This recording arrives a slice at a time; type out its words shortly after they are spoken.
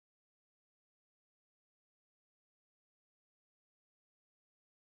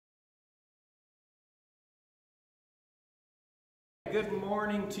Good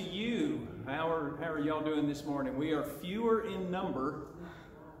morning to you. How are y'all doing this morning? We are fewer in number,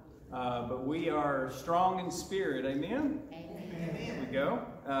 but we are strong in spirit. Amen? Amen. Here we go.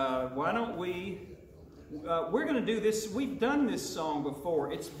 Why don't we're going to do this. We've done this song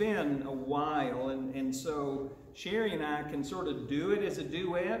before. It's been a while, and so Sherry and I can sort of do it as a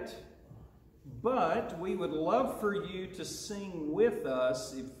duet, but we would love for you to sing with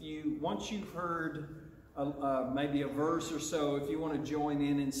us once you've heard maybe a verse or so. If you want to join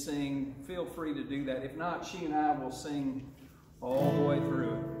in and sing, feel free to do that. If not, she and I will sing all the way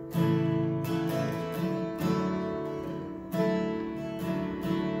through it.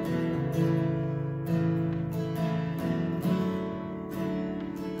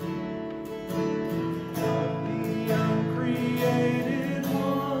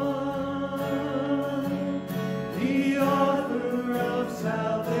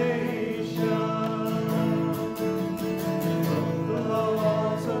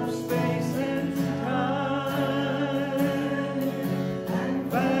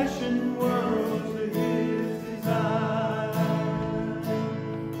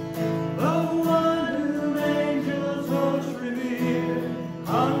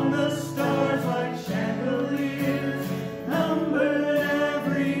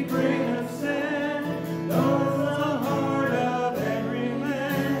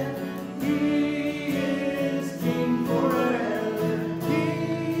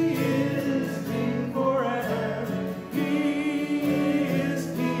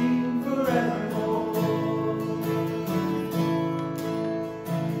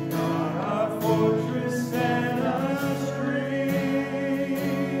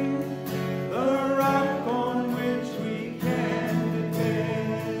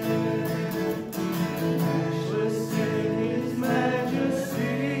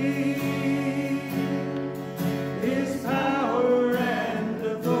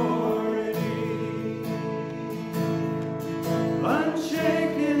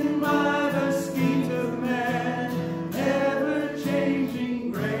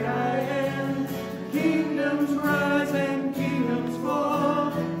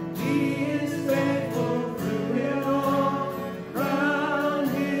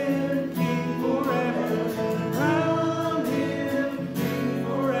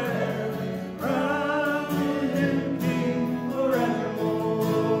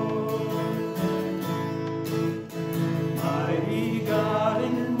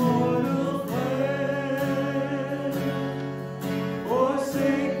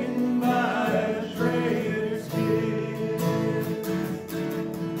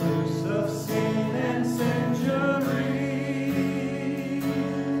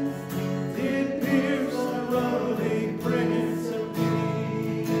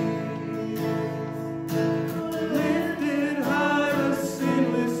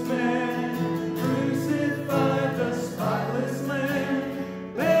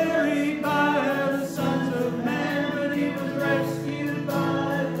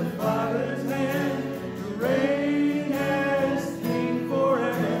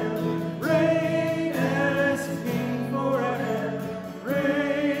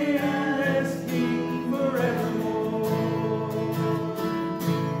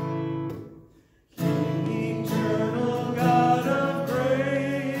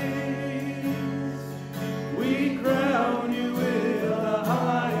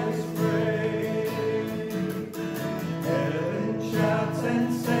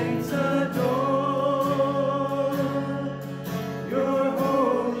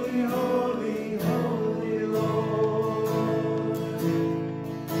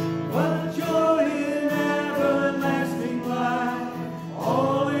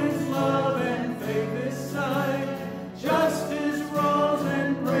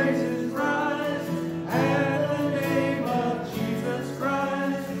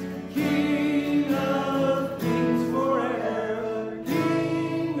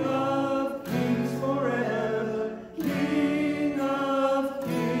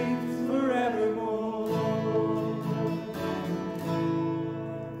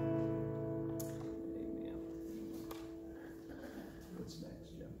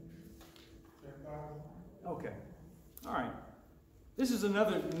 Okay. All right. This is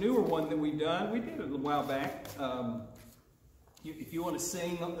another newer one that we've done. We did it a while back. If you want to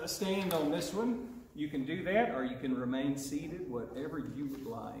stand on this one, you can do that, or you can remain seated, whatever you would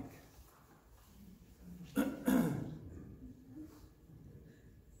like.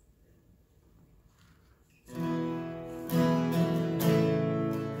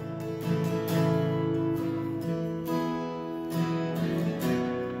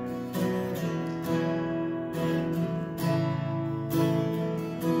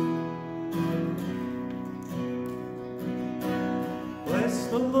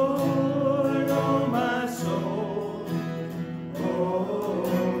 the Lord, oh my soul.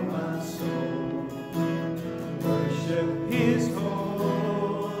 Oh, my soul. Worship His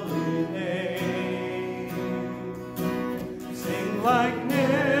holy name. Sing like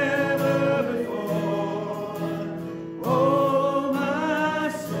never before. Oh,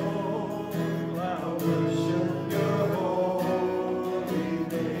 my soul, I'll worship your holy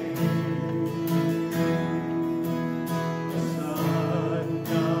name. The sun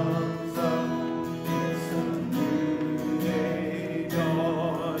comes up, it's a new day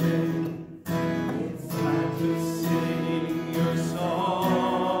dawning. It's time to sing your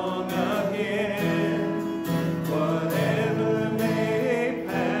song again. Whatever may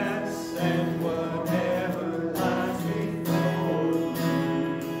pass and whatever lies before me,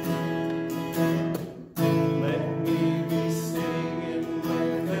 let me be singing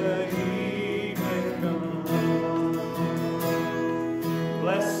when the evening comes.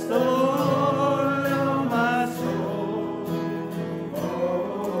 Bless the Lord, oh my soul.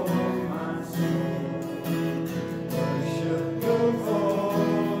 Oh, my soul. Worship your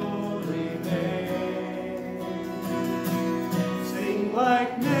holy name. Sing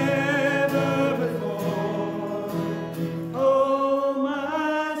like never before. Oh,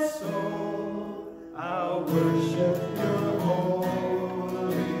 my soul, I'll worship your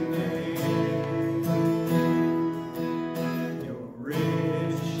holy name. You're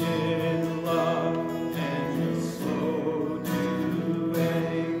rich in love and you're slow to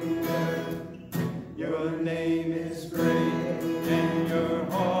anger. Your name is great and your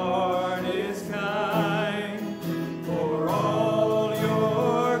heart is kind. For all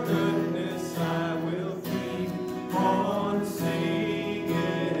your goodness I will keep on singing.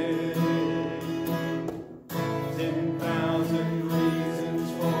 10,000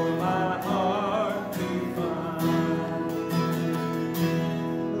 reasons for my heart to find.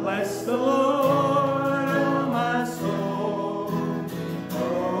 Bless the Lord, oh my soul.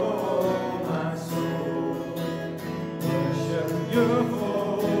 Oh, my soul. Worship your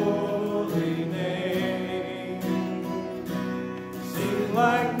holy name. Sing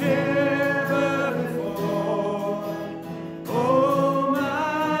like never before. Oh,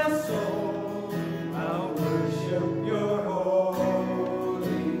 my soul, I'll worship your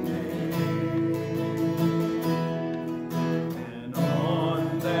holy name. And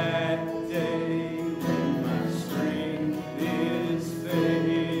on that day when my strength is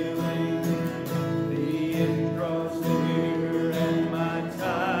failing, the end draws near and my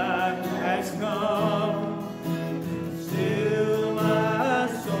time has come. Still my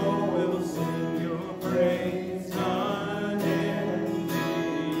soul will sing your praise unending.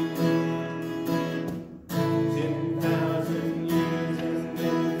 10,000 years and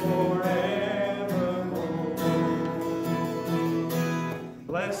then forevermore.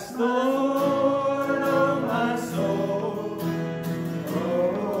 Bless the Lord, oh my soul.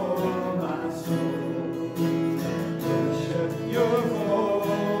 Oh, my soul. Worship your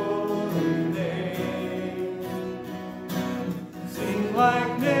holy name. Sing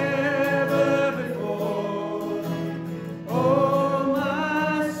like never before. Oh,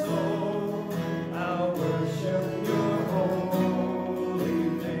 my soul, I'll worship your holy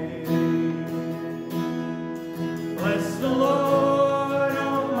name. Bless the Lord,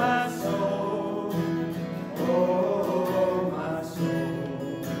 oh my soul.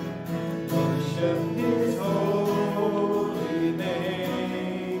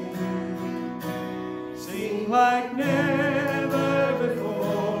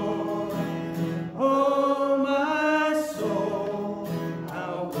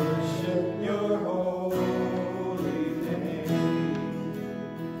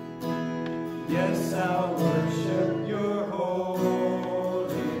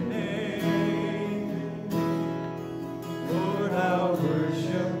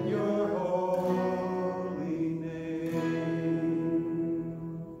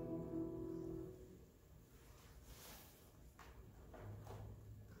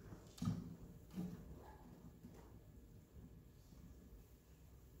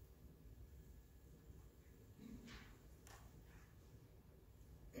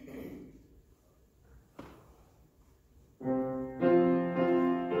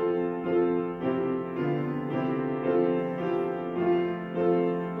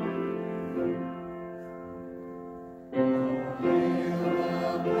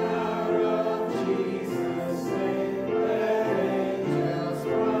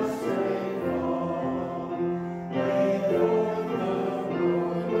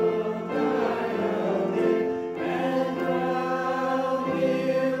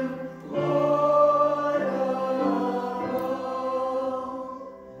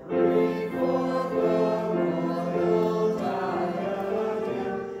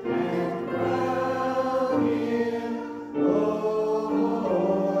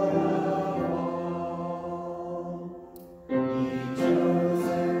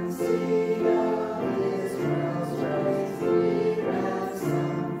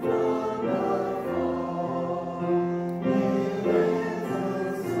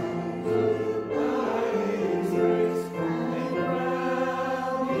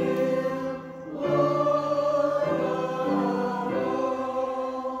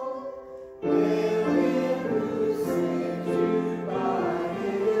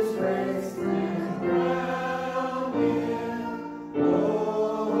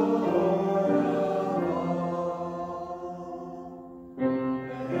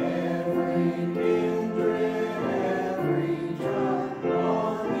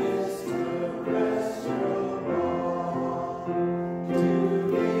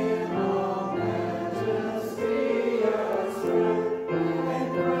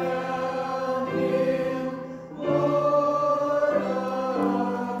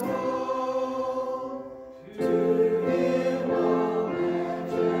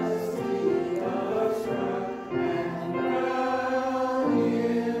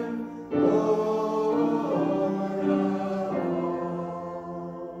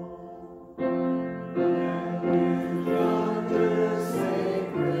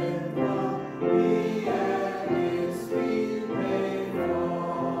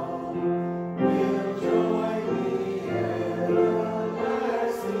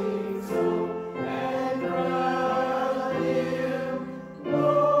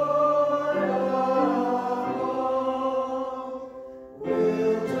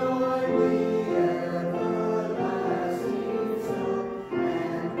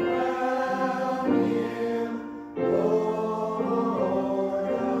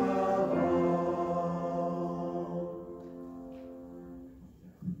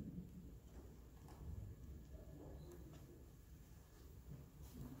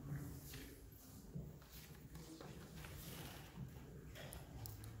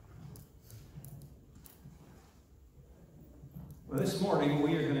 Well, this morning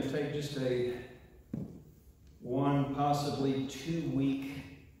we are going to take just a one, possibly 2-week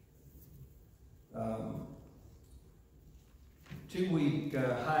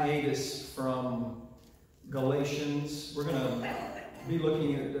hiatus from Galatians. We're going to be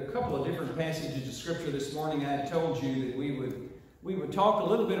looking at a couple of different passages of Scripture this morning. I had told you that we would talk a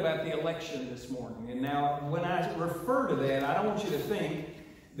little bit about the election this morning. And now, when I refer to that, I don't want you to think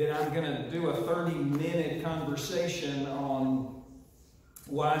that I'm going to do a 30-minute conversation on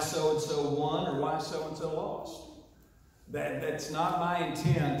why so-and-so won or why so-and-so lost. That's not my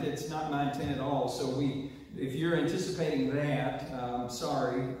intent. It's not my intent at all. So if you're anticipating that,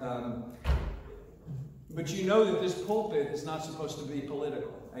 sorry. But you know that this pulpit is not supposed to be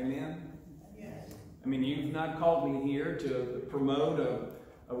political. Amen? Yes. I mean, you've not called me here to promote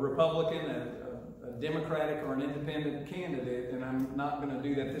a Republican, a Democratic, or an independent candidate, and I'm not going to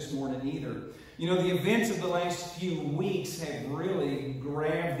do that this morning either. You know, the events of the last few weeks have really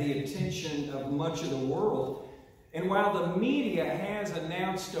grabbed the attention of much of the world. And while the media has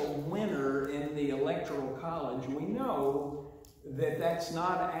announced a winner in the Electoral College, we know that that's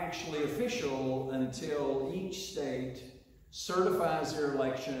not actually official until each state certifies their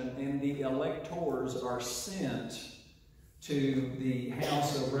election and the electors are sent to the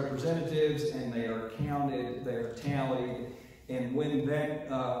House of Representatives, and they are counted, they are tallied, and when that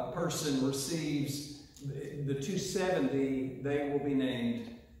person receives the 270, they will be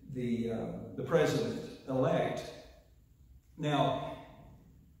named the president-elect. Now,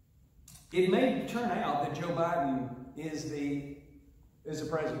 it may turn out that Joe Biden is the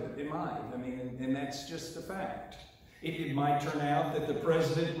president. It might. I mean, and that's just a fact. It might turn out that the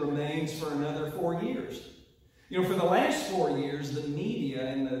president remains for another 4 years. You know, for the last 4 years, the media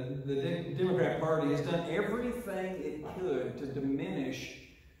and the Democrat Party has done everything it could to diminish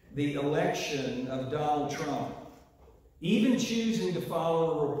the election of Donald Trump, even choosing to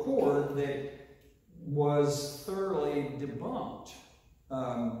follow a report that was thoroughly debunked.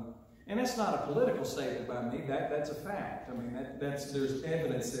 And that's not a political statement by me. That's a fact. I mean, there's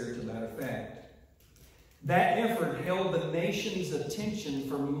evidence there to that effect. That effort held the nation's attention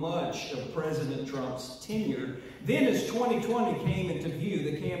for much of President Trump's tenure. Then as 2020 came into view,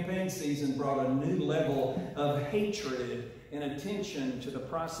 the campaign season brought a new level of hatred and attention to the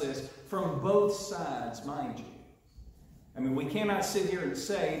process from both sides, mind you. I mean, we cannot sit here and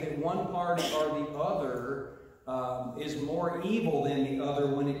say that one party or the other is more evil than the other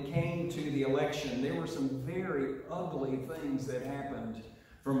when it came to the election. There were some very ugly things that happened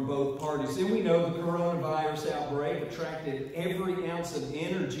from both parties. And we know the coronavirus outbreak attracted every ounce of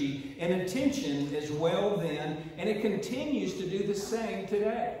energy and attention as well then, and it continues to do the same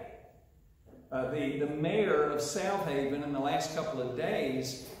today. The mayor of South Haven in the last couple of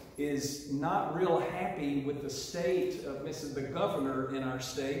days is not real happy with the state of the governor in our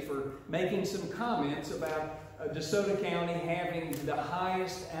state for making some comments about DeSoto County having the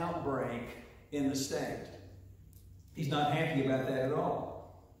highest outbreak in the state. He's not happy about that at all.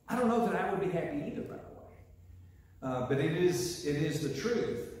 I don't know that I would be happy either, by the way. But it is the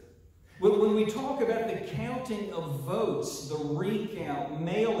truth. When we talk about the counting of votes, the recount,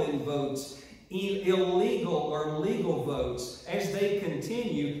 mail-in votes, illegal or legal votes, as they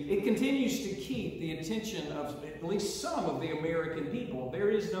continue, it continues to keep the attention of at least some of the American people. There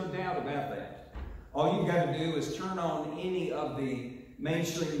is no doubt about that. All you've got to do is turn on any of the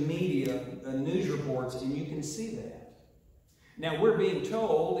mainstream media news reports and you can see that. Now, we're being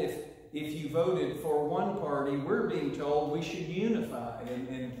told, if you voted for one party, we're being told we should unify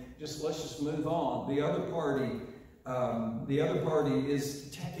and let's just move on. The other party is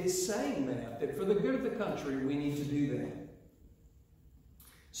saying that for the good of the country, we need to do that.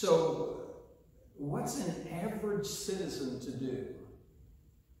 So, what's an average citizen to do?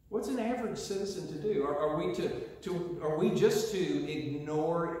 What's an average citizen to do? Are we just to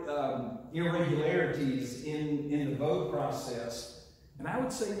ignore irregularities in the vote process? And I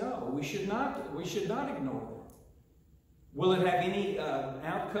would say no. We should not ignore them. Will it have any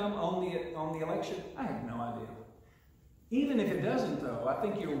outcome on the election? I have no idea. Even if it doesn't, though, I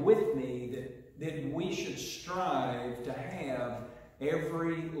think you're with me that we should strive to have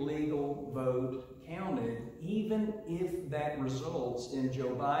every legal vote counted, even if that results in Joe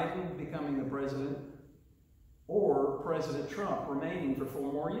Biden becoming the president or President Trump remaining for 4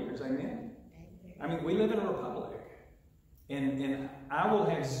 more years. Amen? I mean, we live in a republic. And I will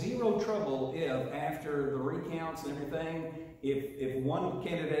have zero trouble if, after the recounts and everything, if one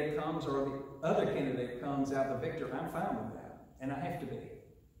candidate comes or the other candidate comes out the victor. I'm fine with that. And I have to be.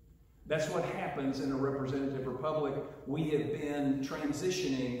 That's what happens in a representative republic. We have been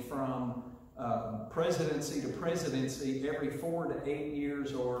transitioning from presidency to presidency every 4 to 8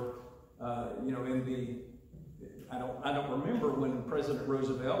 years, or in the I don't remember when President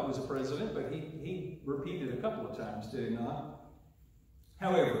Roosevelt was a president, but he repeated a couple of times, did he not?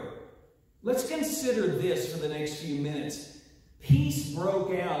 However, let's consider this for the next few minutes. Peace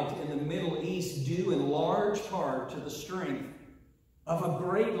broke out in the Middle East due in large part to the strength of a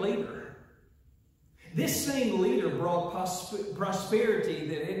great leader. This same leader brought prosperity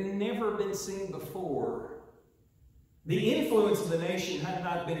that had never been seen before. The influence of the nation had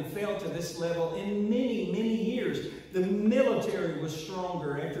not been felt to this level in many, many years. The military was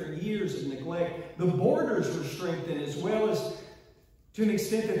stronger after years of neglect. The borders were strengthened as well as to an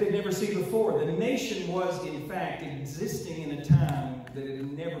extent that they'd never seen before. The nation was, in fact, existing in a time that it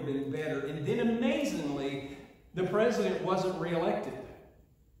had never been better. And then, amazingly, the president wasn't reelected.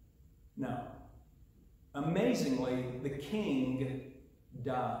 No. Amazingly, the king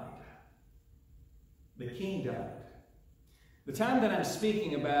died. The king died. The time that I'm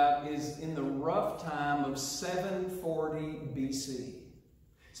speaking about is in the rough time of 740 BC.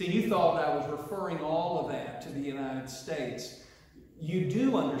 See, you thought I was referring all of that to the United States. You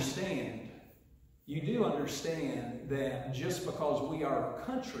do understand that just because we are a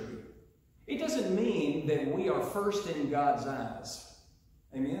country, it doesn't mean that we are first in God's eyes.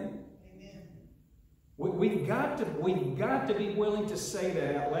 Amen? We've got to be willing to say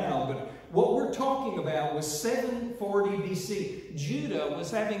that out loud. But what we're talking about was 740 BC. Judah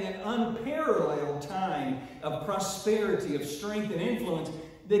was having an unparalleled time of prosperity, of strength and influence.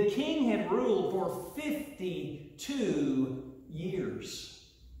 The king had ruled for 52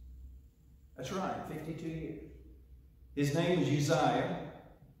 years. That's right, 52 years. His name was Uzziah.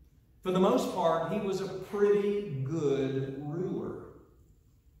 For the most part, he was a pretty good ruler.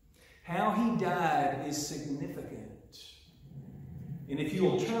 How he died is significant. And if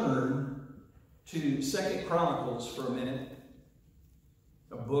you'll turn to 2 Chronicles for a minute,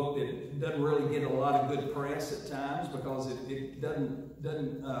 a book that doesn't really get a lot of good press at times because it doesn't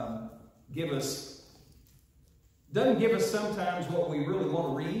give us sometimes what we really want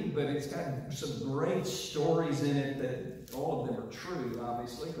to read, but it's got some great stories in it that all of them are true,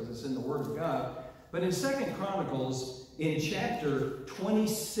 obviously, because it's in the Word of God. But in 2 Chronicles, in chapter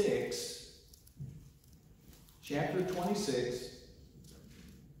 26,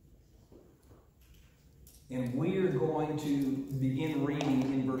 and we're going to begin reading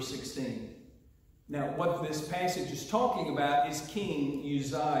in verse 16. Now, what this passage is talking about is King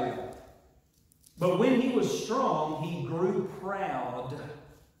Uzziah. But when he was strong, he grew proud,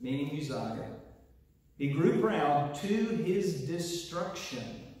 meaning Uzziah. He grew proud to his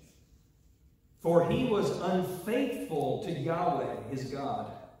destruction. For he was unfaithful to Yahweh, his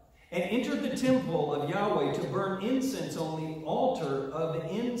God, and entered the temple of Yahweh to burn incense on the altar of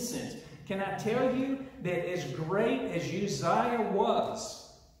incense. Can I tell you that as great as Uzziah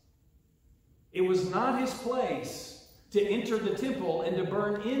was, it was not his place to enter the temple and to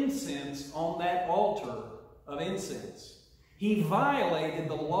burn incense on that altar of incense. He violated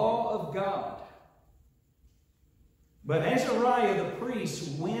the law of God. But Azariah the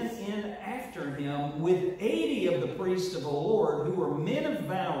priest went in after him with 80 of the priests of the Lord who were men of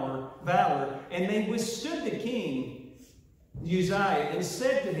valor, and they withstood the king Uzziah and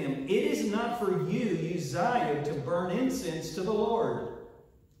said to him, "It is not for you, Uzziah, to burn incense to the Lord,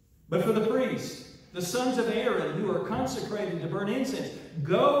 but for the priests, the sons of Aaron, who are consecrated to burn incense.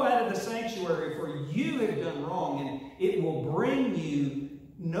 Go out of the sanctuary, for you have done wrong, and it will bring you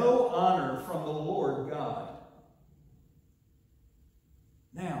no honor from the Lord God."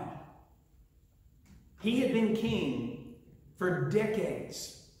 Now, he had been king for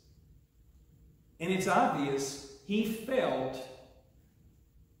decades. And it's obvious he felt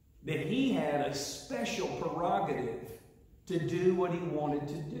that he had a special prerogative to do what he wanted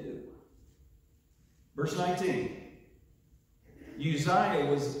to do. Verse 19. Uzziah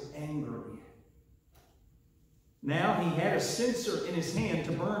was angry. Now he had a censer in his hand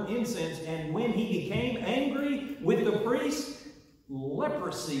to burn incense, and when he became angry with the priests,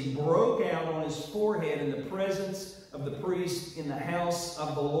 leprosy broke out on his forehead in the presence of the priest in the house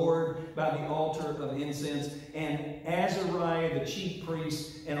of the Lord by the altar of incense. And Azariah, the chief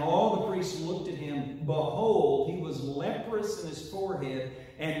priest, and all the priests looked at him. Behold, he was leprous in his forehead,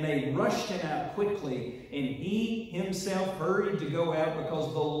 and they rushed him out quickly. And he himself hurried to go out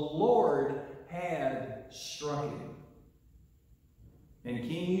because the Lord had struck him. And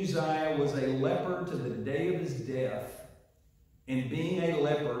King Uzziah was a leper to the day of his death. And being a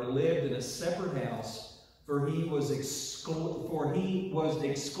leper, lived in a separate house, for he was excluded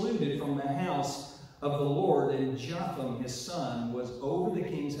from the house of the Lord. And Jotham, his son, was over the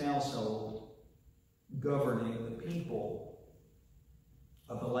king's household. governing the people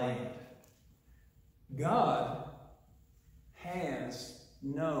of the land. God has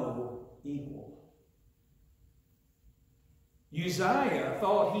no equal. Uzziah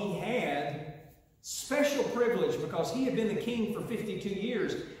thought he had special privilege because he had been the king for 52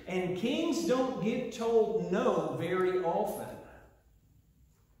 years, and kings don't get told no very often.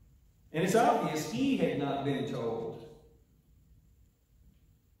 And it's obvious he had not been told.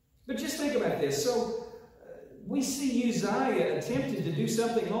 But just think about this. So we see Uzziah attempted to do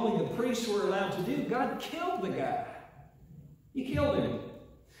something only the priests were allowed to do. God killed the guy. He killed him.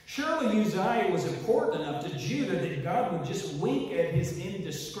 Surely Uzziah was important enough to Judah that God would just wink at his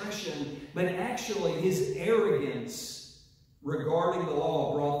indiscretion, but actually his arrogance regarding the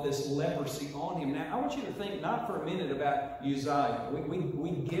law brought this leprosy on him. Now, I want you to think not for a minute about Uzziah.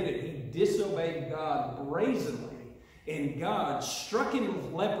 We get it. He disobeyed God brazenly, and God struck him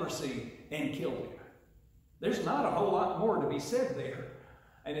with leprosy and killed him. There's not a whole lot more to be said there.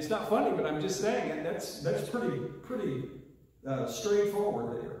 And it's not funny, but I'm just saying, and that's pretty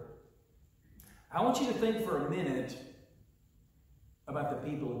straightforward there. I want you to think for a minute about the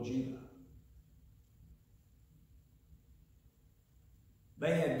people of Judah.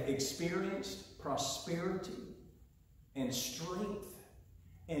 They had experienced prosperity and strength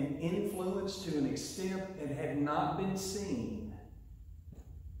and influence to an extent that had not been seen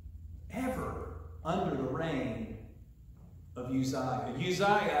ever under the reign of Uzziah. Uzziah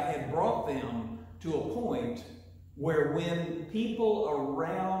had brought them to a point where when people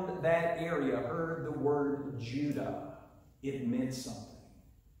around that area heard the word Judah, it meant something.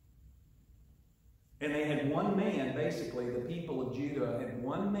 And they had one man, basically, the people of Judah had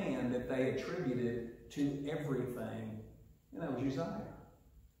one man that they attributed to everything, and that was Uzziah.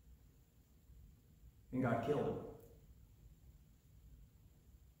 And God killed him.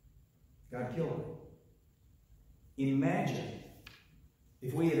 God killed him. Imagine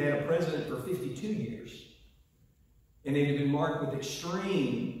if we had had a president for 52 years, and it had been marked with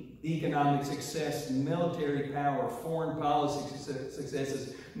extreme economic success, military power, foreign policy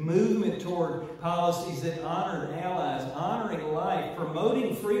successes, movement toward policies that honored allies, honoring life,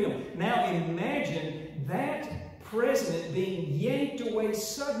 promoting freedom. Now imagine that president being yanked away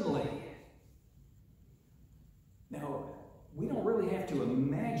suddenly. Now, we don't really have to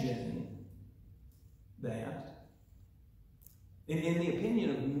imagine that. In the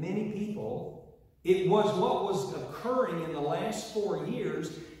opinion of many people, it was what was occurring in the last 4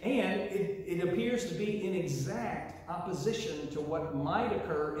 years, and it appears to be in exact opposition to what might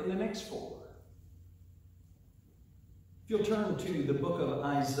occur in the next 4. If you'll turn to the book of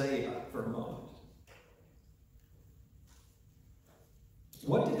Isaiah for a moment.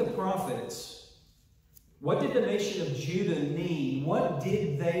 What did the prophets, what did the nation of Judah need? What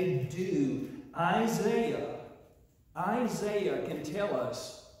did they do? Isaiah can tell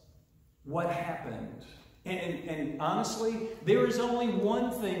us what happened. And honestly, there is only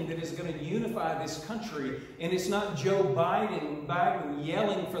one thing that is going to unify this country, and it's not Joe Biden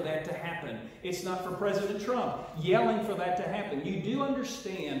yelling for that to happen. It's not for President Trump yelling for that to happen. You do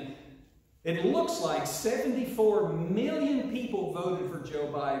understand, it looks like 74 million people voted for Joe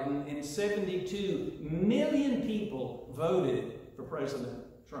Biden, and 72 million people voted for President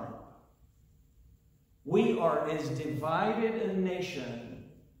Trump. We are as divided a nation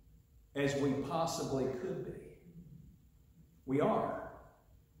as we possibly could be. We are.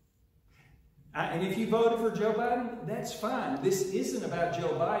 And if you voted for Joe Biden, that's fine. This isn't about Joe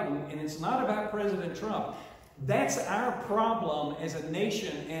Biden, and it's not about President Trump. That's our problem as a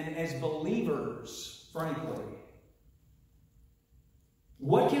nation and as believers, frankly.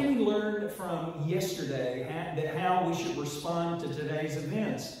 What can we learn from yesterday, how we should respond to today's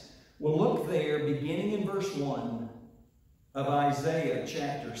events? Well, look there, beginning in verse 1 of Isaiah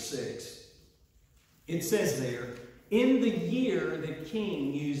chapter 6. It says there, in the year that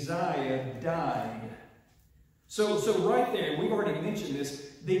King Uzziah died. So right there, we've already mentioned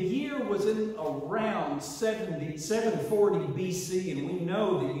this, the year was in around 740 BC, and we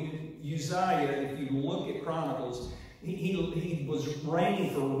know that Uzziah, if you look at Chronicles, he was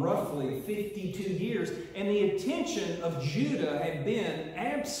reigning for roughly 52 years, and the attention of Judah had been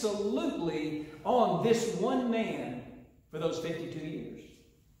absolutely on this one man for those 52 years.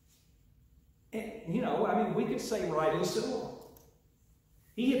 And, we could say rightly so.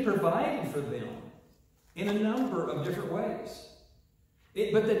 He had provided for them in a number of different ways.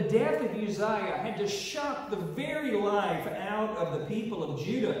 But the death of Uzziah had to shock the very life out of the people of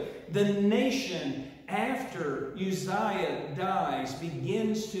Judah. The nation, after Uzziah dies,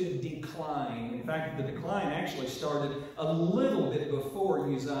 begins to decline. In fact, the decline actually started a little bit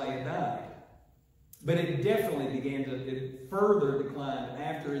before Uzziah died. But it definitely it further declined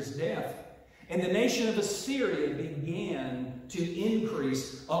after his death. And the nation of Assyria began to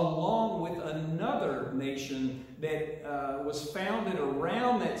increase along with another nation that was founded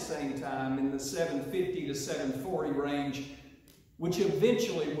around that same time in the 750 to 740 range, which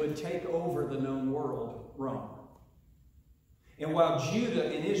eventually would take over the known world, Rome. And while Judah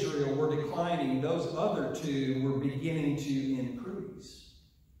and Israel were declining, those other two were beginning to increase.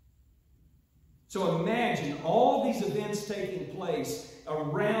 So imagine all these events taking place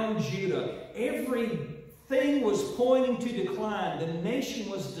around Judah. Everything was pointing to decline. The nation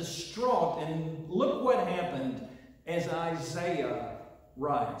was distraught. And look what happened as Isaiah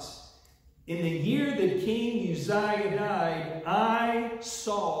writes. In the year that King Uzziah died, I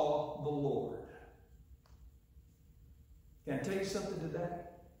saw the Lord. Can I tell you something today?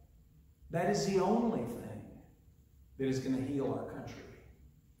 That is the only thing that is going to heal our country.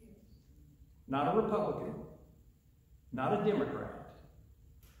 Not a Republican, not a Democrat,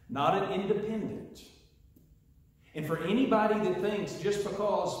 not an independent. And for anybody that thinks just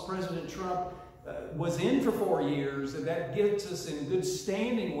because President Trump was in for 4 years that gets us in good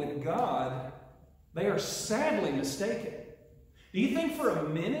standing with God, they are sadly mistaken. Do you think for a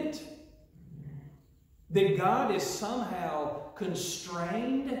minute that God is somehow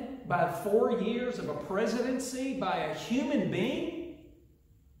constrained by 4 years of a presidency by a human being?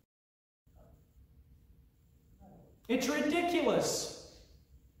 It's ridiculous.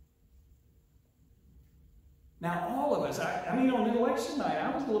 Now, all of us, I mean, on election night,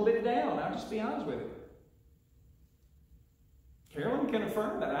 I was a little bit down. I'll just be honest with you. Carolyn can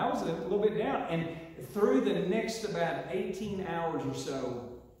affirm that. I was a little bit down. And through the next about 18 hours or so,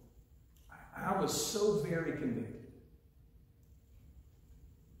 I was so very convicted.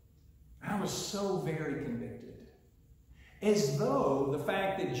 I was so very convicted. As though the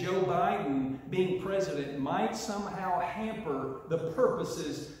fact that Joe Biden being president might somehow hamper the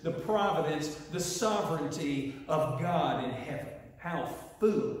purposes, the providence, the sovereignty of God in heaven. How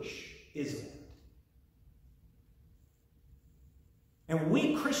foolish is it? And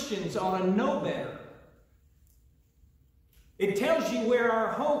we Christians ought to know better. It tells you where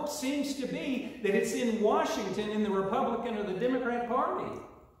our hope seems to be, that it's in Washington, in the Republican or the Democrat Party.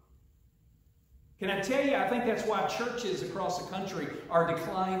 Can I tell you, I think that's why churches across the country are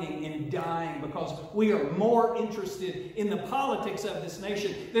declining and dying, because we are more interested in the politics of this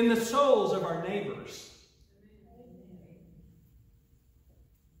nation than the souls of our neighbors.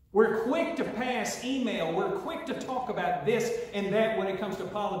 We're quick to pass email. We're quick to talk about this and that when it comes to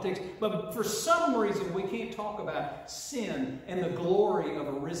politics. But for some reason, we can't talk about sin and the glory of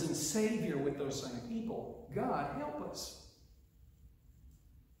a risen Savior with those same people. God, help us.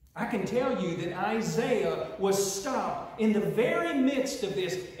 I can tell you that Isaiah was stopped in the very midst of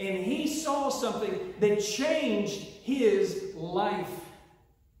this, and he saw something that changed his life.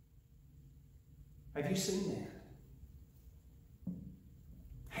 Have you seen that?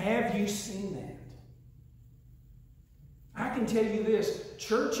 Have you seen that? I can tell you this,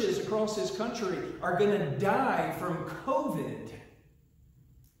 churches across this country are going to die from COVID.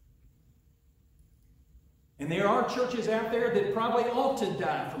 And there are churches out there that probably ought to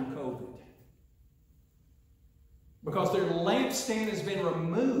die from COVID, because their lampstand has been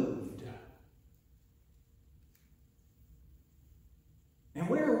removed. And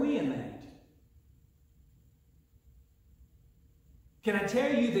where are we in that? Can I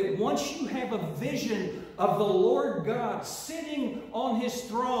tell you that once you have a vision of the Lord God sitting on his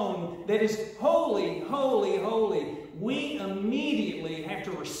throne that is holy, holy, holy, we immediately have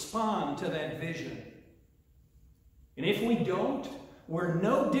to respond to that vision. And if we don't, we're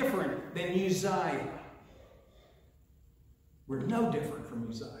no different than Uzziah. We're no different from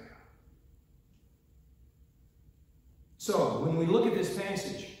Uzziah. So, when we look at this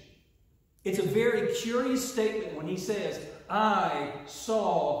passage, it's a very curious statement when he says, I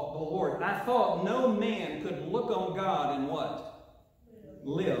saw the Lord. I thought no man could look on God and what?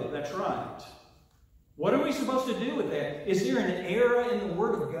 Live. That's right. What are we supposed to do with that? Is there an error in the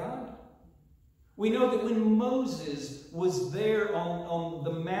Word of God? We know that when Moses was there on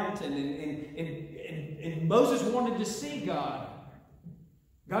the mountain and Moses wanted to see God,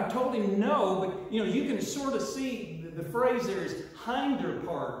 God told him no, but you can sort of see the phrase there is hinder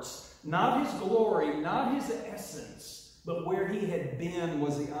parts, not his glory, not his essence, but where he had been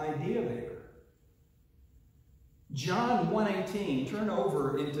was the idea there. John 1:18, turn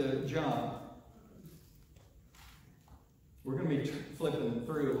over into John. We're going to be flipping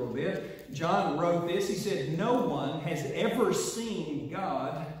through a little bit. John wrote this. He said, no one has ever seen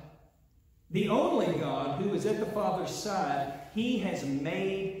God. The only God who is at the Father's side, he has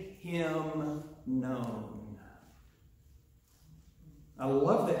made him known. I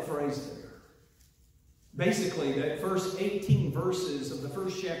love that phrase there. Basically, that first 18 verses of the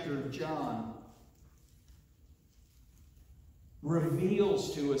first chapter of John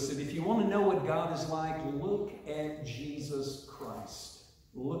reveals to us that if you want to know what God is like, look at Jesus Christ.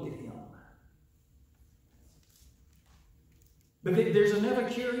 Look at him. But there's another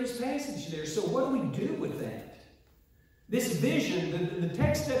curious passage there. So what do we do with that? This vision, the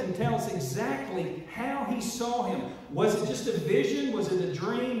text doesn't tell us exactly how he saw him. Was it just a vision? Was it a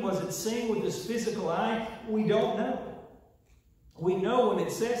dream? Was it seeing with his physical eye? We don't know. We know when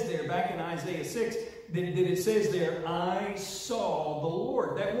it says there, back in Isaiah 6, that it says there, I saw the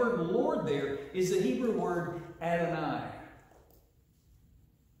Lord. That word Lord there is the Hebrew word Adonai.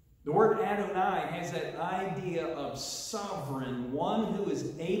 The word Adonai has that idea of sovereign, one who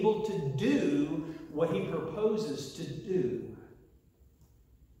is able to do what he proposes to do.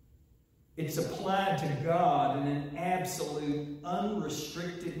 It's applied to God in an absolute,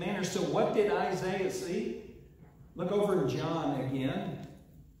 unrestricted manner. So what did Isaiah see? Look over in John again.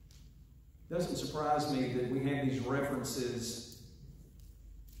 It doesn't surprise me that we have these references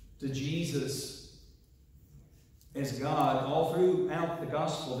to Jesus as God all throughout the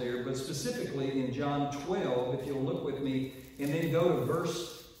gospel there, but specifically in John 12, if you'll look with me, and then go to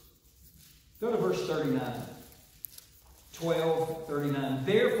verse 39. 12:39.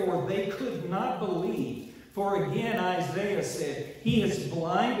 Therefore they could not believe, for again Isaiah said, he has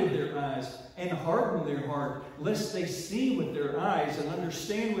blinded their eyes and hardened their heart, lest they see with their eyes and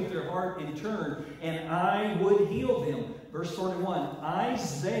understand with their heart and turn, and I would heal them. Verse 41,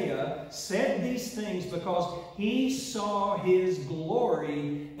 Isaiah said these things because he saw his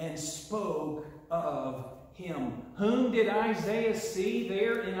glory and spoke of him. Whom did Isaiah see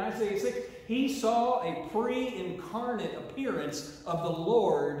there in Isaiah 6? He saw a pre-incarnate appearance of the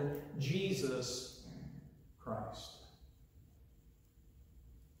Lord Jesus Christ.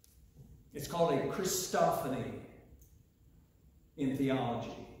 It's called a Christophany in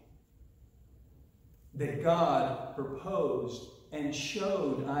theology. That God proposed and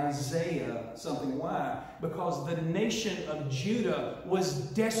showed Isaiah something. Why? Because the nation of Judah was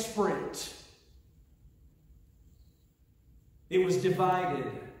desperate. It was divided.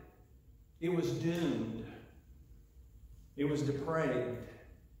 It was doomed. It was depraved.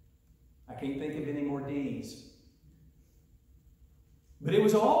 I can't think of any more D's. But it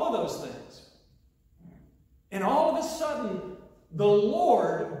was all of those things. And all of a sudden, the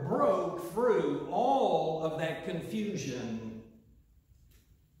Lord broke through all of that confusion.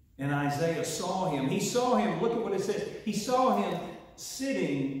 And Isaiah saw him. He saw him, look at what it says. He saw him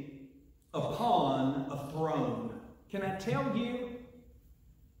sitting upon a throne. Can I tell you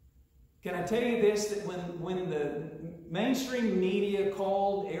this, that when the mainstream media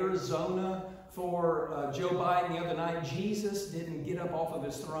called Arizona for Joe Biden the other night, Jesus didn't get up off of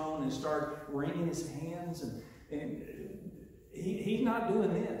his throne and start wringing his hands. And he's not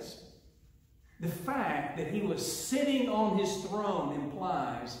doing this. The fact that he was sitting on his throne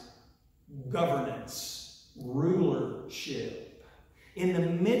implies governance, rulership. In the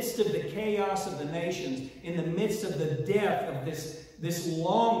midst of the chaos of the nations, in the midst of the death of this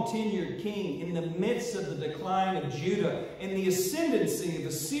long-tenured king, in the midst of the decline of Judah, and the ascendancy of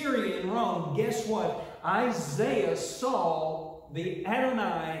Assyria and Rome, guess what? Isaiah saw the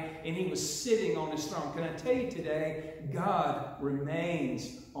Adonai, and he was sitting on his throne. Can I tell you today, God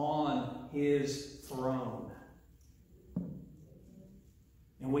remains on his throne.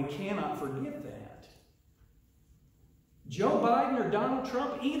 And we cannot forget that. Joe Biden or Donald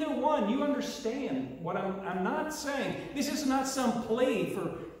Trump, either one, you understand what I'm not saying. This is not some plea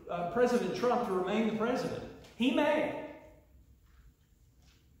for President Trump to remain the president. He may.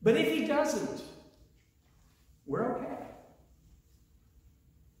 But if he doesn't, we're okay.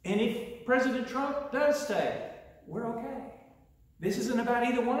 And if President Trump does stay, we're okay. This isn't about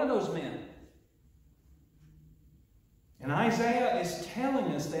either one of those men. And Isaiah is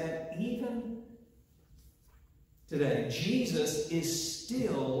telling us that even today, Jesus is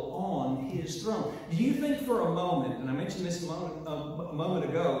still on his throne. Do you think for a moment, and I mentioned this a moment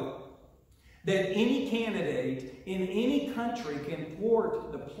ago, that any candidate in any country can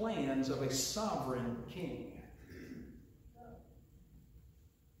thwart the plans of a sovereign king?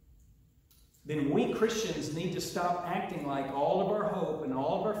 Then we Christians need to stop acting like all of our hope and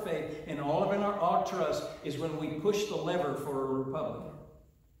all of our faith and all of our trust is when we push the lever for a republic.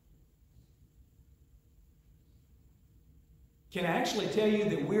 Can I actually tell you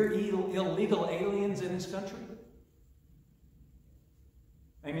that we're illegal aliens in this country?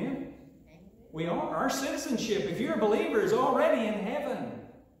 Amen? We are. Our citizenship, if you're a believer, is already in heaven.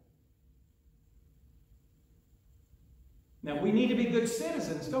 Now, we need to be good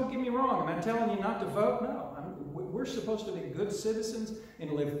citizens. Don't get me wrong. Am I telling you not to vote? No. We're supposed to be good citizens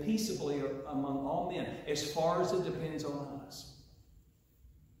and live peaceably among all men, as far as it depends on us.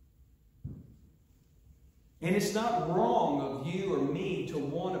 And it's not wrong of you or me to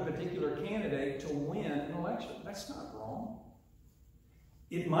want a particular candidate to win an election. That's not wrong.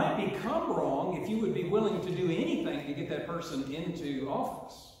 It might become wrong if you would be willing to do anything to get that person into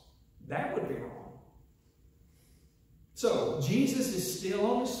office. That would be wrong. So, Jesus is still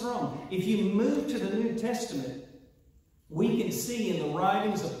on his throne. If you move to the New Testament, we can see in the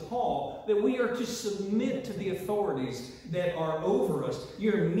writings of Paul that we are to submit to the authorities that are over us.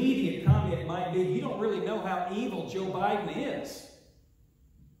 Your immediate comment might be, you don't really know how evil Joe Biden is.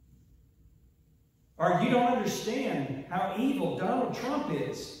 Or you don't understand how evil Donald Trump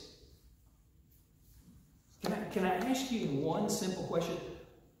is. Can I ask you one simple question?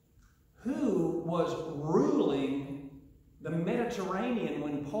 Who was ruling the Mediterranean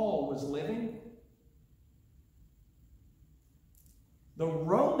when Paul was living? The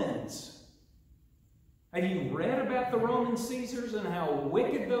Romans. Have you read about the Roman Caesars and how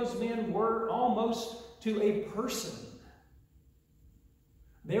wicked those men were, almost to a person?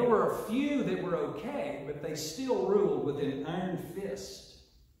 There were a few that were okay, but they still ruled with an iron fist.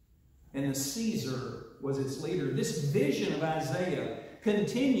 And the Caesar was its leader. This vision of Isaiah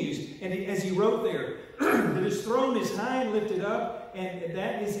continues, and as he wrote there, that his throne is high and lifted up, and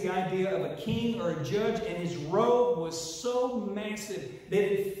that is the idea of a king or a judge, and his robe was so massive that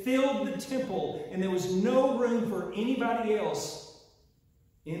it filled the temple, and there was no room for anybody else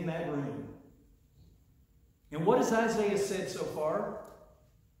in that room. And what has Isaiah said so far?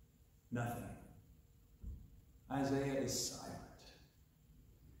 Nothing. Isaiah is silent.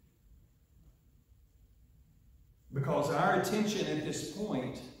 Because our attention at this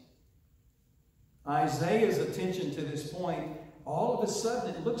point, Isaiah's attention to this point, all of a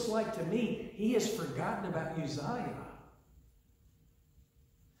sudden it looks like to me he has forgotten about Uzziah.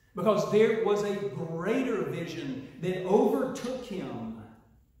 Because there was a greater vision that overtook him.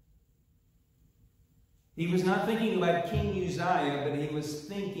 He was not thinking about King Uzziah, but he was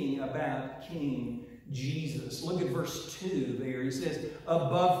thinking about King Jesus. Look at verse 2 there. He says,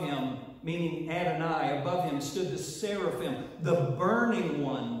 above him, meaning Adonai, above him stood the seraphim, the burning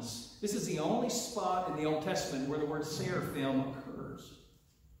ones. This is the only spot in the Old Testament where the word seraphim occurs.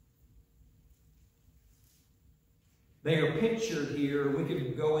 They are pictured here. We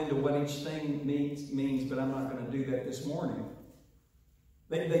could go into what each thing means, but I'm not going to do that this morning.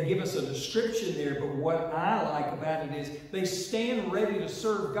 They give us a description there, but what I like about it is they stand ready to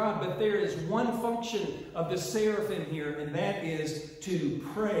serve God, but there is one function of the seraphim here, and that is to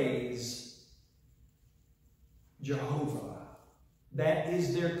praise Jehovah. That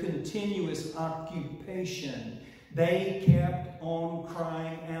is their continuous occupation. They kept on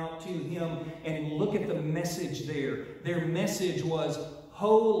crying out to him, and look at the message there. Their message was,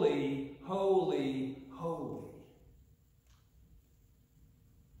 holy, holy, holy.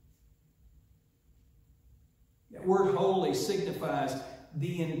 That word holy signifies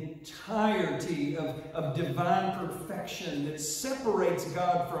the entirety of divine perfection that separates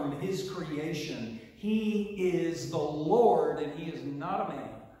God from his creation. He is the Lord and he is not a man.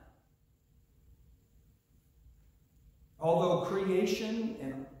 Although creation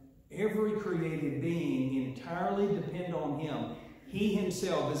and every created being entirely depend on him, he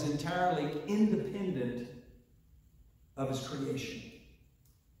himself is entirely independent of his creation.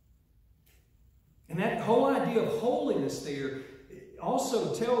 And that whole idea of holiness there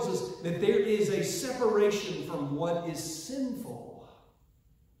also tells us that there is a separation from what is sinful.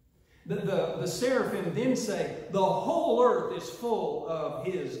 The seraphim then say, the whole earth is full of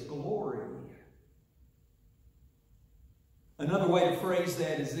his glory. Another way to phrase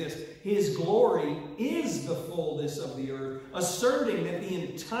that is this: his glory is the fullness of the earth, asserting that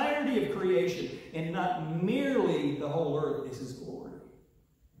the entirety of creation and not merely the whole earth is his glory.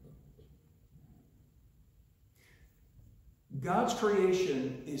 God's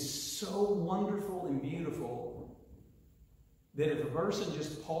creation is so wonderful and beautiful that if a person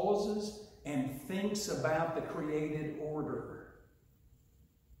just pauses and thinks about the created order,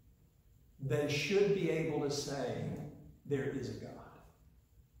 they should be able to say, there is a God.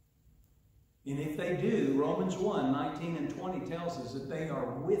 And if they do, Romans 1, 19 and 20 tells us that they are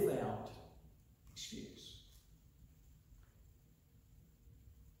without excuse.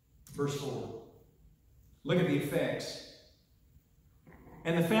 Verse 4. Look at the effects.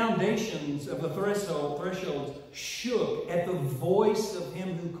 And the foundations of the thresholds shook at the voice of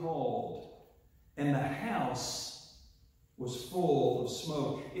him who called. and the house was full of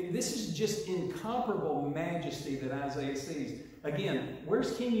smoke. This is just incomparable majesty that Isaiah sees. Again,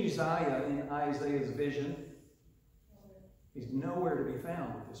 where's King Uzziah in Isaiah's vision? He's nowhere to be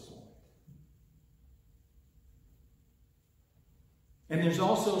found at this point. And there's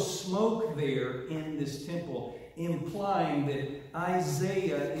also smoke there in this temple, implying that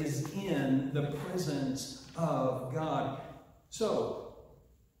Isaiah is in the presence of God. So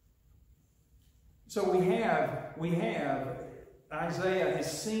we have Isaiah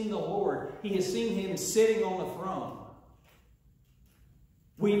has seen the Lord. He has seen him sitting on the throne.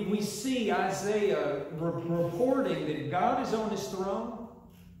 We see Isaiah reporting that God is on his throne.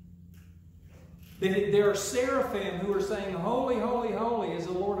 That there are seraphim who are saying, "Holy, holy, holy is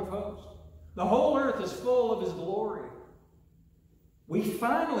the Lord of hosts. The whole earth is full of his glory." We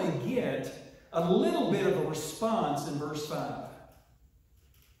finally get a little bit of a response in verse 5.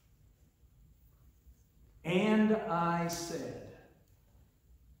 And I said,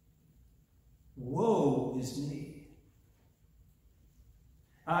 "Woe is me."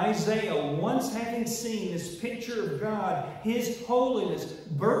 Isaiah, once having seen this picture of God, his holiness,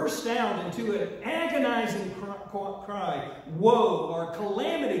 burst out into an agonizing cry. Woe, or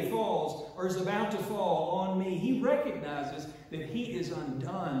calamity falls, or is about to fall on me. He recognizes that he is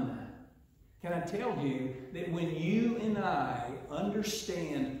undone. Can I tell you that when you and I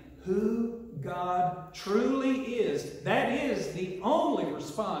understand who God truly is, that is the only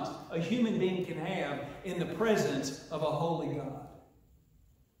response a human being can have in the presence of a holy God.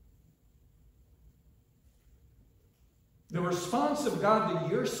 The response of God to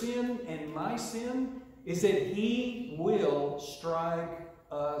your sin and my sin is that he will strike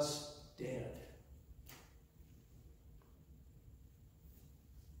us dead.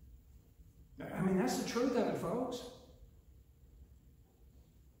 I mean, that's the truth of it, folks.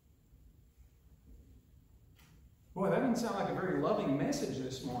 Boy, that doesn't sound like a very loving message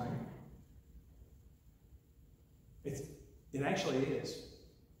this morning. It actually is.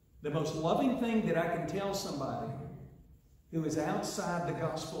 The most loving thing that I can tell somebody who is outside the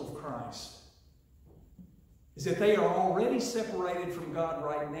gospel of Christ is that they are already separated from God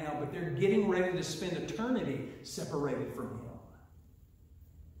right now, but they're getting ready to spend eternity separated from him.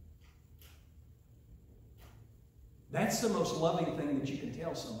 That's the most loving thing that you can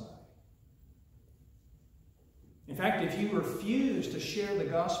tell somebody. In fact, if you refuse to share the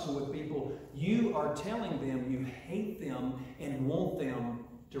gospel with people, you are telling them you hate them and want them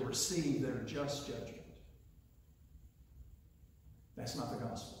to receive their just judgment. That's not the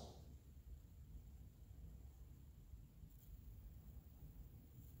gospel.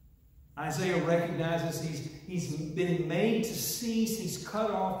 Isaiah recognizes he's been made to cease, he's cut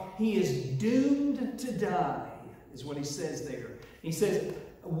off, he is doomed to die, is what he says there. He says,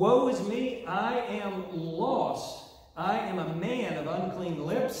 "Woe is me, I am lost. I am a man of unclean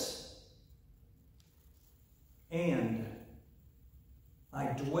lips, and I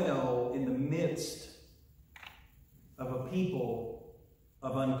dwell in the midst of a people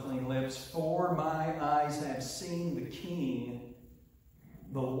of unclean lips, for my eyes have seen the King,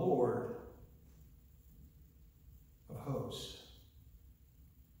 the Lord of hosts."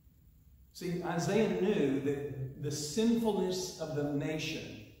 See, Isaiah knew that the sinfulness of the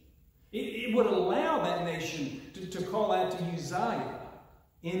nation, it would allow that nation to call out to Uzziah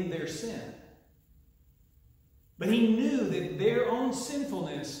in their sin. But he knew that their own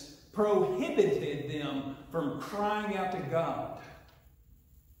sinfulness prohibited them from crying out to God,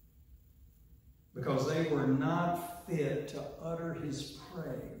 because they were not fit to utter his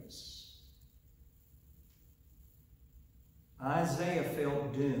praise. Isaiah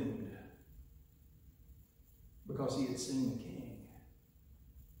felt doomed because he had seen the King.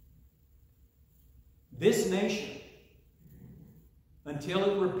 This nation, until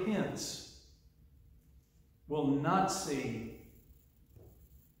it repents, will not see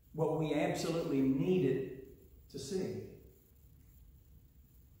what we absolutely needed to see.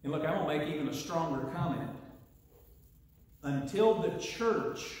 And look, I will make even a stronger comment. Until the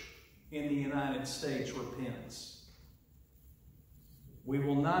church in the United States repents, we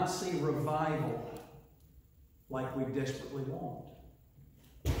will not see revival like we desperately want.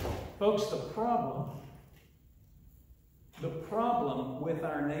 Folks, the problem with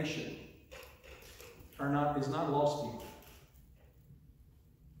our nation is not lost people.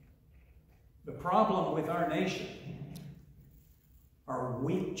 The problem with our nation are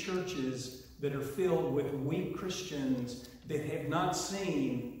weak churches that are filled with weak Christians that have not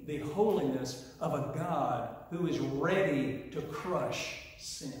seen the holiness of a God who is ready to crush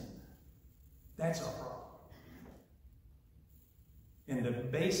sin. That's our problem. And the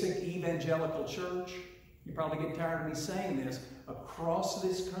basic evangelical church, you probably get tired of me saying this, across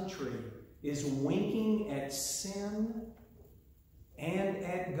this country is winking at sin and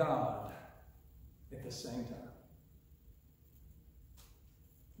at God at the same time.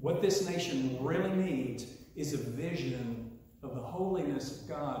 What this nation really needs is a vision of the holiness of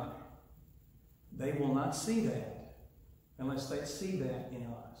God. They will not see that unless they see that in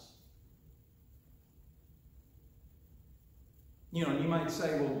us. You know, you might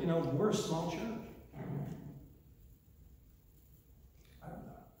say, well, you know, we're a small church.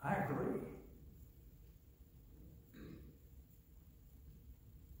 I agree.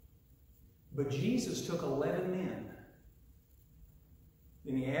 But Jesus took 11 men.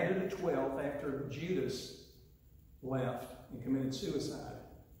 Then he added a 12th after Judas left and committed suicide.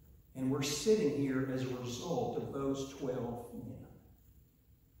 And we're sitting here as a result of those 12 men.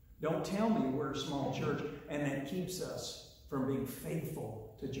 Don't tell me we're a small church and that keeps us from being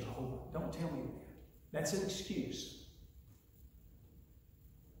faithful to Jehovah. Don't tell me that. That's an excuse.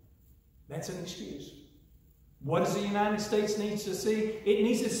 That's an excuse. What does the United States need to see? It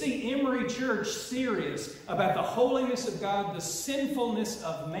needs to see Emory Church serious about the holiness of God, the sinfulness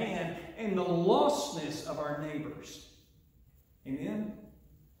of man, and the lostness of our neighbors. Amen?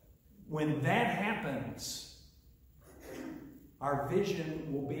 When that happens, our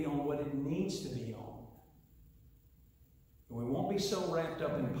vision will be on what it needs to be on. And we won't be so wrapped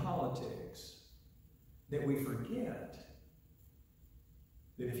up in politics that we forget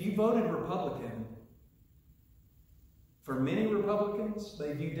that if you voted Republican, for many Republicans,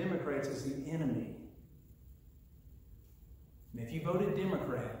 they view Democrats as the enemy. And if you voted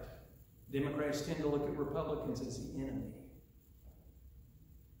Democrat, Democrats tend to look at Republicans as the enemy.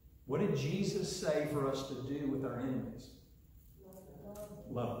 What did Jesus say for us to do with our enemies?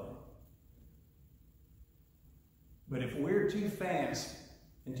 Love them. But if we're too fast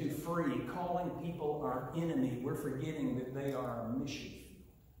and too free calling people our enemy, we're forgetting that they are our mission field.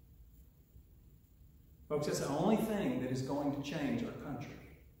 Folks, that's the only thing that is going to change our country.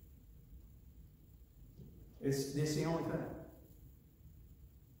 It's the only thing.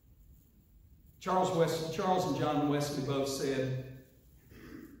 Charles and John Wesley both said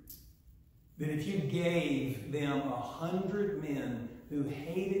that if you gave them 100 men who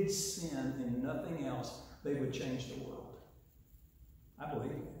hated sin and nothing else, they would change the world. I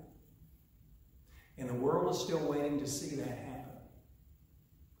believe that. And the world is still waiting to see that happen.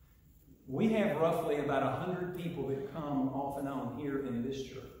 We have roughly about 100 people that come off and on here in this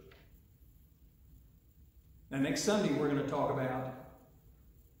church. Now, next Sunday, we're going to talk about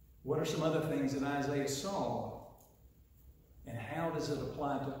what are some other things that Isaiah saw and how does it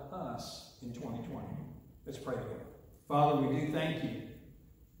apply to us in 2020. Let's pray together. Father, we do thank you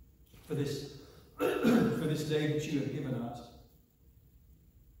for this, for this day that you have given us.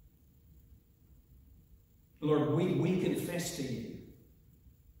 Lord, we confess to you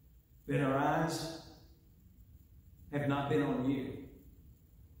that our eyes have not been on you.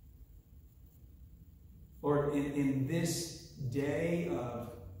 Lord, in this day of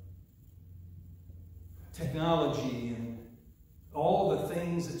technology and all the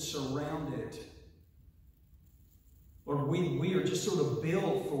things that surround it, Lord, we are just sort of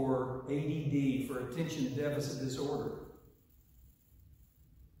built for ADD, for attention deficit disorder.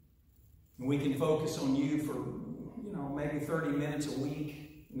 And we can focus on you for, maybe 30 minutes a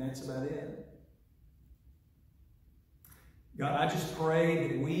week, and that's about it. God, I just pray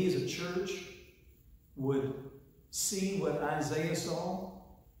that we as a church would see what Isaiah saw,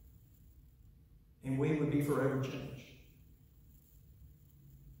 and we would be forever changed.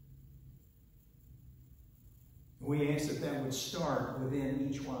 We ask that would start within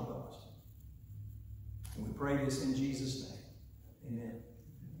each one of us. And we pray this in Jesus' name. Amen.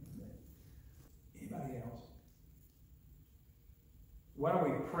 Anybody else? Why don't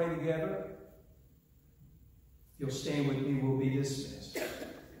we pray together? If you'll stand with me, we'll be dismissed.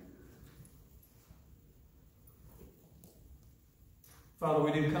 Father,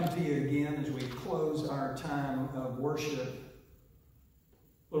 we do come to you again as we close our time of worship.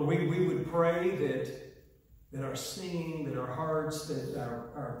 Lord, we would pray that our singing, that our hearts, that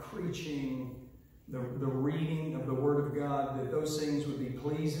our preaching, the reading of the Word of God, that those things would be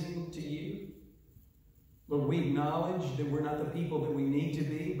pleasing to you. Lord, we acknowledge that we're not the people that we need to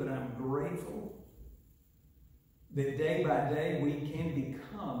be, but I'm grateful that day by day we can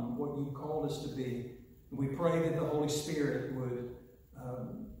become what you called us to be. And we pray that the Holy Spirit would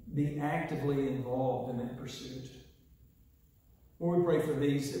be actively involved in that pursuit. Lord, we pray for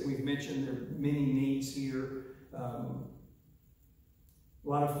these that we've mentioned. There are many needs here. A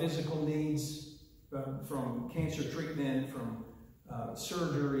lot of physical needs from cancer treatment, from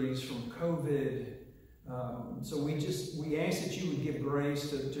surgeries, from COVID. So we ask that you would give grace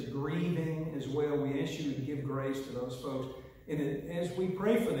to grieving as well. We ask you to give grace to those folks. And as we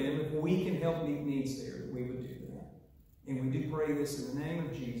pray for them, if we can help meet needs there, that we would do that. And we do pray this in the name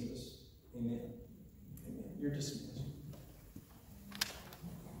of Jesus. Amen. Amen. You're dismissed.